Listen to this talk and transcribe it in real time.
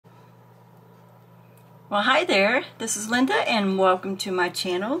Well, hi there. This is Linda and welcome to my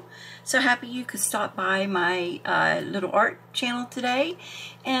channel. So happy you could stop by my little art channel today,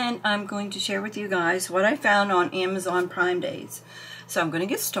 and I'm going to share with you guys what I found on Amazon Prime Days. So I'm going to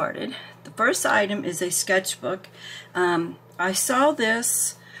get started. The first item is a sketchbook. I saw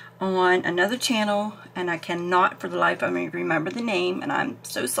this on another channel and I cannot for the life of me remember the name, and I'm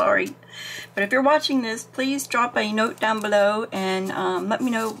so sorry. But if you're watching this, please drop a note down below and let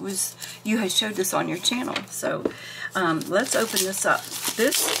me know you had showed this on your channel. So let's open this up.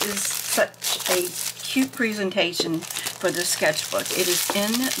 This is such a cute presentation for the sketchbook. It is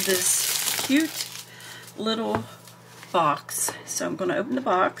in this cute little box. So I'm going to open the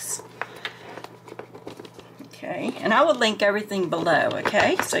box. Okay, and I will link everything below,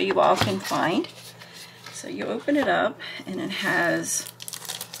 okay, so you all can find. So you open it up, and it has,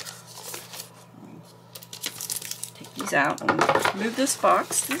 take these out and move this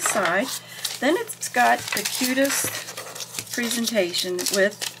box to the side. Then it's got the cutest presentation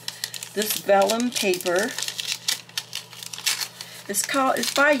with this vellum paper.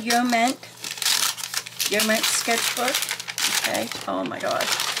 It's by Yeoment Sketchbook. Okay, oh my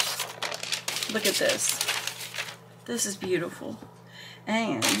gosh, look at this. This is beautiful,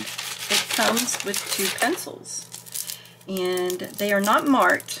 and it comes with 2 pencils, and they are not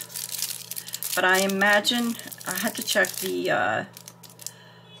marked, but I imagine I had to check the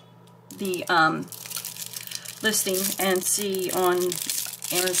listing and see on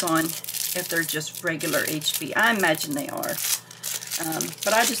Amazon if they're just regular HB. I imagine they are,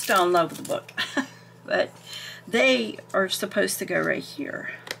 but I just fell in love with the book. But they are supposed to go right here.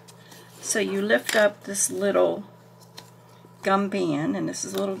 So you lift up this little gum band, and this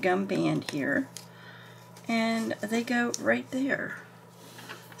is a little gum band here, and they go right there.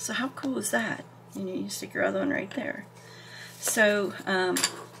 So how cool is that? You stick your other one right there. So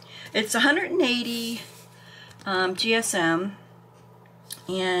it's 180 GSM,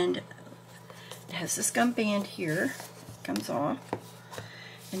 and it has this gum band here. It comes off,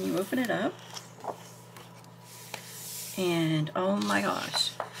 and you open it up, and oh my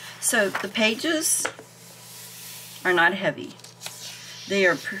gosh. So the pages are not heavy. They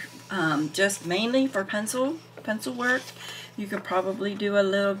are just mainly for pencil work. You could probably do a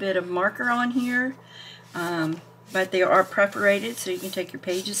little bit of marker on here, but they are perforated so you can take your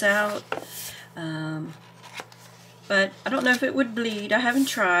pages out. But I don't know if it would bleed. I haven't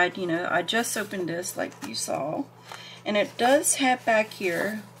tried. I just opened this like you saw, and it does have back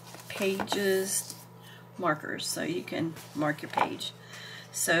here pages markers so you can mark your page.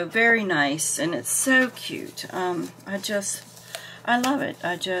 So very nice, and it's so cute. I love it.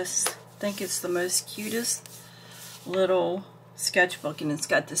 I just think it's the most cutest little sketchbook, and it's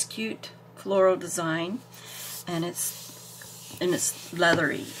got this cute floral design, and it's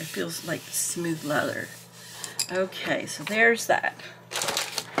leathery. It feels like smooth leather. Okay, so there's that.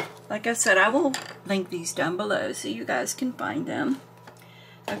 Like I said, I will link these down below so you guys can find them.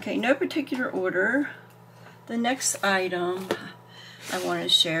 Okay, no particular order. The next item I want to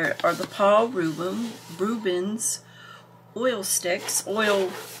share are the Paul Rubens oil sticks,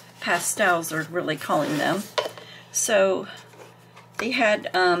 oil pastels they're really calling them. So they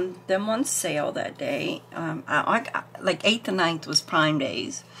had them on sale that day. Like 8th and 9th was Prime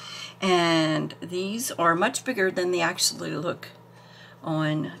Days, and these are much bigger than they actually look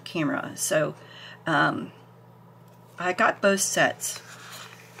on camera. So I got both sets.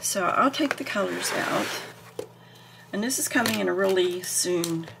 So I'll take the colors out. And this is coming in a really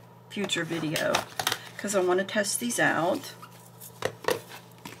soon future video because I want to test these out,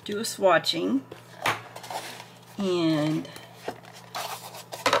 do a swatching, and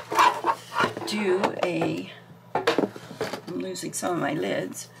I'm losing some of my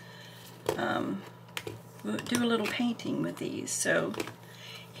lids, we'll do a little painting with these. So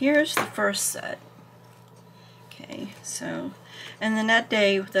here's the first set. Okay, so, and then that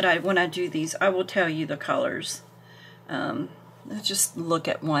day that when I do these, I will tell you the colors. Let's just look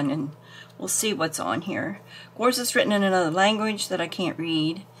at one and we'll see what's on here. Of course, it's written in another language that I can't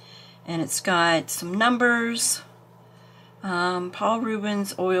read, and it's got some numbers. Paul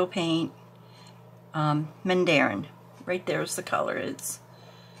Rubens oil paint, Mandarin. Right there's the color.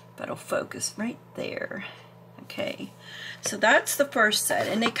 That'll focus right there. Okay, so that's the first set,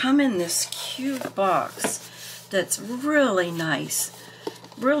 and they come in this cute box that's really nice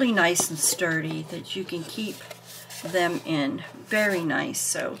and sturdy that you can keep them in. Very nice.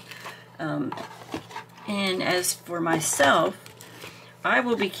 So and as for myself, I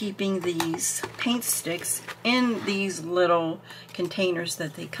will be keeping these paint sticks in these little containers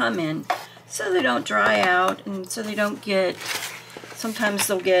that they come in so they don't dry out, and so they don't get, sometimes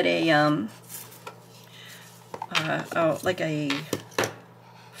they'll get a like a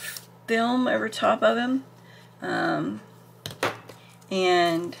film over top of them,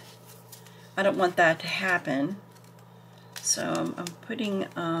 and I don't want that to happen, so I'm putting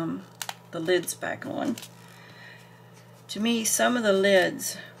the lids back on. To me, some of the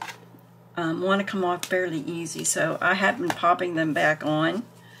lids want to come off fairly easy, so I have been popping them back on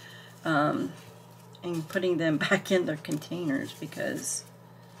and putting them back in their containers because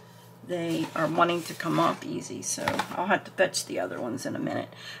they are wanting to come off easy. So I'll have to fetch the other ones in a minute.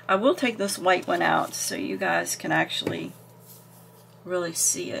 I will take this white one out so you guys can actually really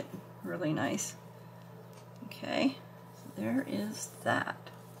see it. Really nice. Okay, so there is that.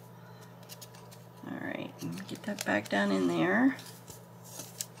 Alright, get that back down in there,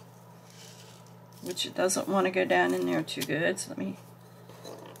 which it doesn't want to go down in there too good, so let me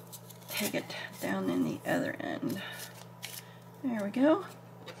take it down in the other end. There we go.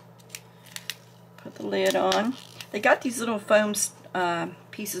 Put the lid on. They got these little foam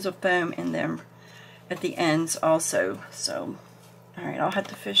pieces of foam in them at the ends also, so alright, I'll have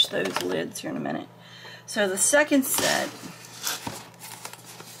to fish those lids here in a minute. So the second set,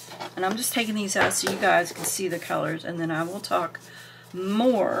 and I'm just taking these out so you guys can see the colors, and then I will talk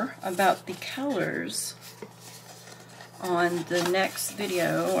more about the colors on the next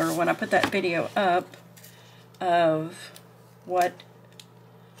video, or when I put that video up, of what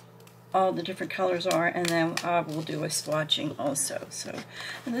all the different colors are, and then I will do a swatching also. So,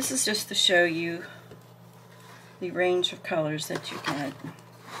 and this is just to show you the range of colors that you get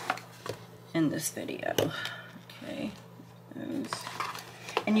in this video. Okay, those.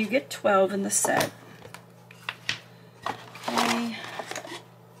 And you get 12 in the set. Okay.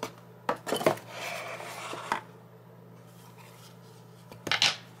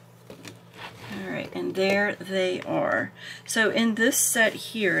 Alright, and there they are. So in this set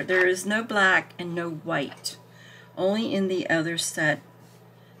here, there is no black and no white. Only in the other set,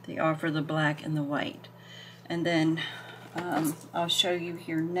 they offer the black and the white. And then I'll show you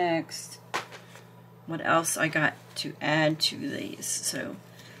here next what else I got to add to these. So,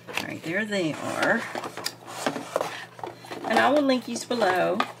 alright, there they are. And I will link these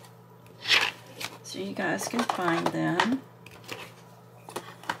below so you guys can find them.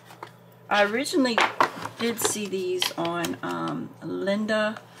 I originally did see these on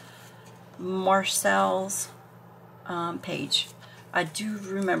Linda Marcel's page. I do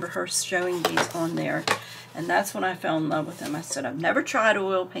remember her showing these on there, and that's when I fell in love with them. I said, I've never tried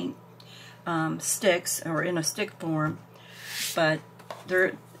oil paint sticks or in a stick form, but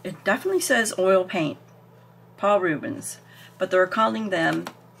it definitely says oil paint, Paul Rubens, but they're calling them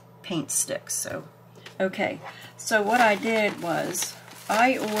paint sticks. So okay, so what I did was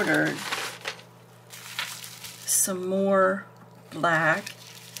I ordered some more black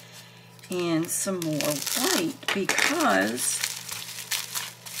and some more white because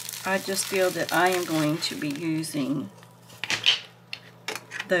I just feel that I am going to be using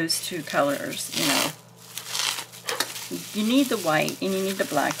those two colors. You know, you need the white and you need the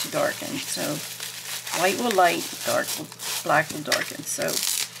black to darken. So white will light, black will darken. So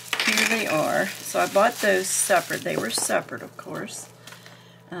here they are. So I bought those separate. They were separate, of course.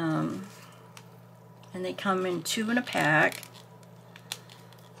 And they come in 2 in a pack.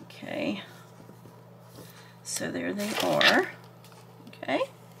 Okay. So there they are. Okay.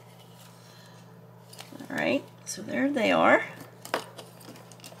 Alright, so there they are.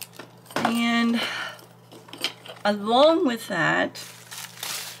 And along with that,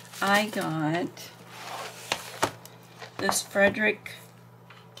 I got this FREDRIX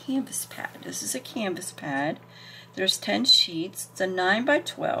canvas pad. This is a canvas pad. There's 10 sheets. It's a 9 by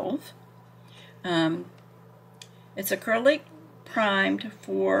 12. It's acrylic primed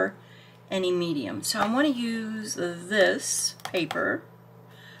for any medium. So I want to use this paper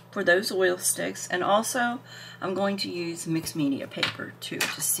for those oil sticks, and also I'm going to use mixed media paper too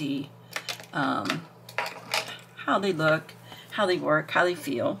to see how they look, how they work, how they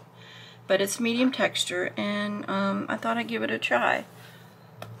feel. But it's medium texture, and I thought I'd give it a try.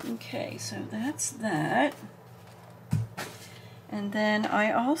 Okay, so that's that. And then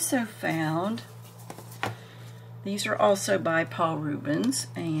I also found, these are also by Paul Rubens,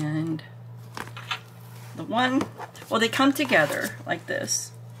 and the one, well, they come together like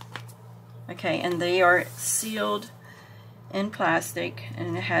this. Okay, and they are sealed in plastic,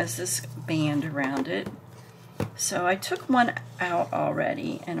 and it has this band around it. So I took one out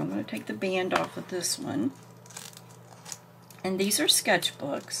already, and I'm going to take the band off of this one. And these are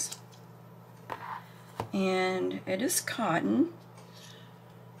sketchbooks, and it is cotton,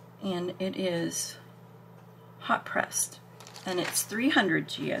 and it is hot pressed, and it's 300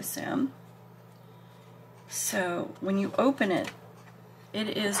 GSM. So when you open it,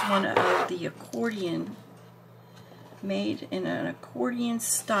 it is one of the accordion, made in an accordion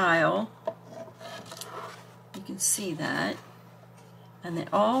style. You can see that. And it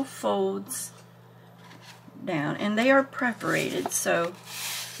all folds down. And they are perforated, so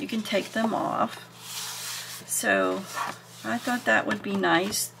you can take them off. So I thought that would be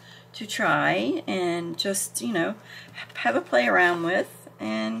nice to try and just, you know, have a play around with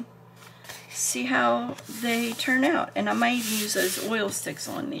and see how they turn out. And I might use those oil sticks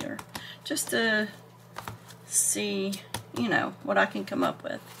on there just to see, you know, what I can come up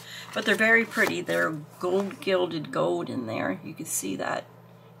with. But they're very pretty. They're gold, gilded gold in there. You can see that.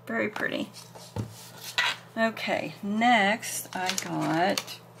 Very pretty. Okay, next I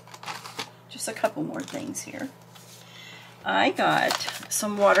got just a couple more things here. I got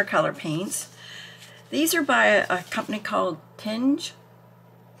some watercolor paints. These are by a company called Tinge.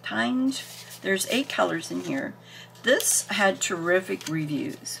 There's 8 colors in here. This had terrific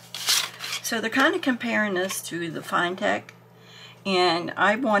reviews. So they're kind of comparing this to the Finetech. And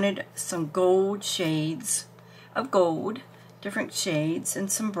I wanted some gold shades of gold, different shades,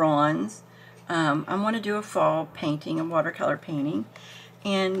 and some bronze. I want to do a fall painting, a watercolor painting.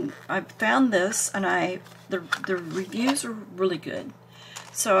 And I found this, and the reviews are really good.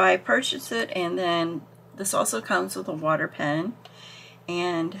 So I purchased it, and then this also comes with a water pen,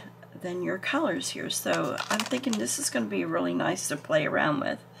 and then your colors here. So I'm thinking this is going to be really nice to play around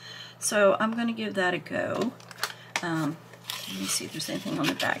with. So I'm going to give that a go. Let me see if there's anything on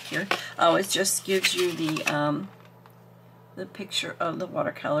the back here. Oh, it just gives you the picture of the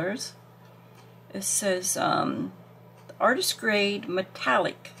watercolors. It says artist grade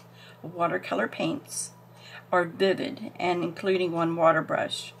metallic watercolor paints are vivid and including one water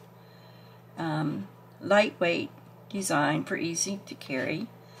brush. Lightweight design for easy to carry.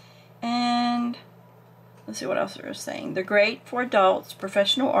 And let's see what else they're saying. They're great for adults,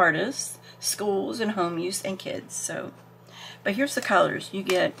 professional artists, schools, and home use, and kids. So, but here's the colors. You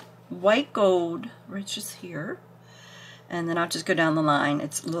get white gold, which is here. And then I'll just go down the line.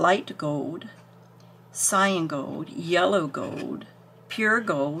 It's light gold, cyan gold, yellow gold, pure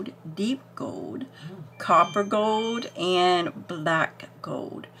gold, deep gold, copper gold, and black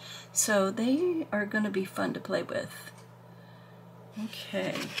gold. So they are going to be fun to play with.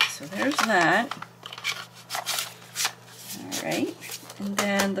 Okay, so there's that. Alright, and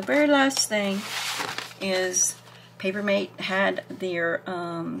then the very last thing is Papermate had their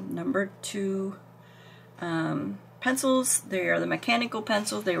number 2 pencils. They are the mechanical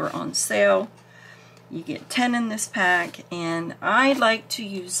pencils. They were on sale. You get 10 in this pack, and I like to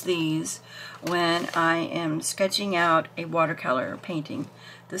use these when I am sketching out a watercolor painting.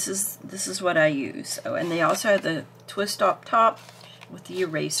 This is what I use. Oh, and they also have the twist up top with the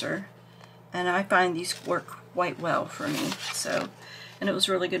eraser, and I find these work quite well for me. So, and it was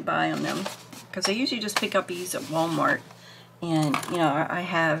a really good buy on them because I usually just pick up these at Walmart, and you know I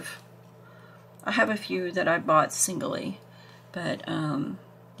have a few that I bought singly, but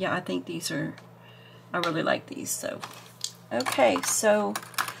yeah, I think these are. I really like these. So, okay, so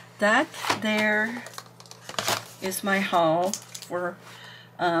that there is my haul for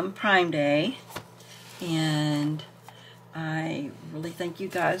Prime Day, and I really thank you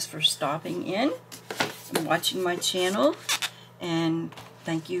guys for stopping in and watching my channel, and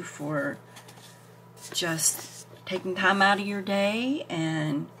thank you for just taking time out of your day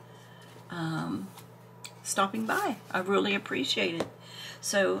and stopping by. I really appreciate it.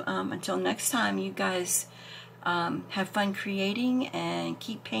 So until next time, you guys have fun creating and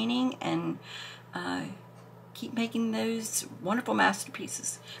keep painting and keep making those wonderful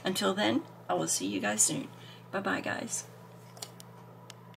masterpieces. Until then, I will see you guys soon. Bye-bye, guys.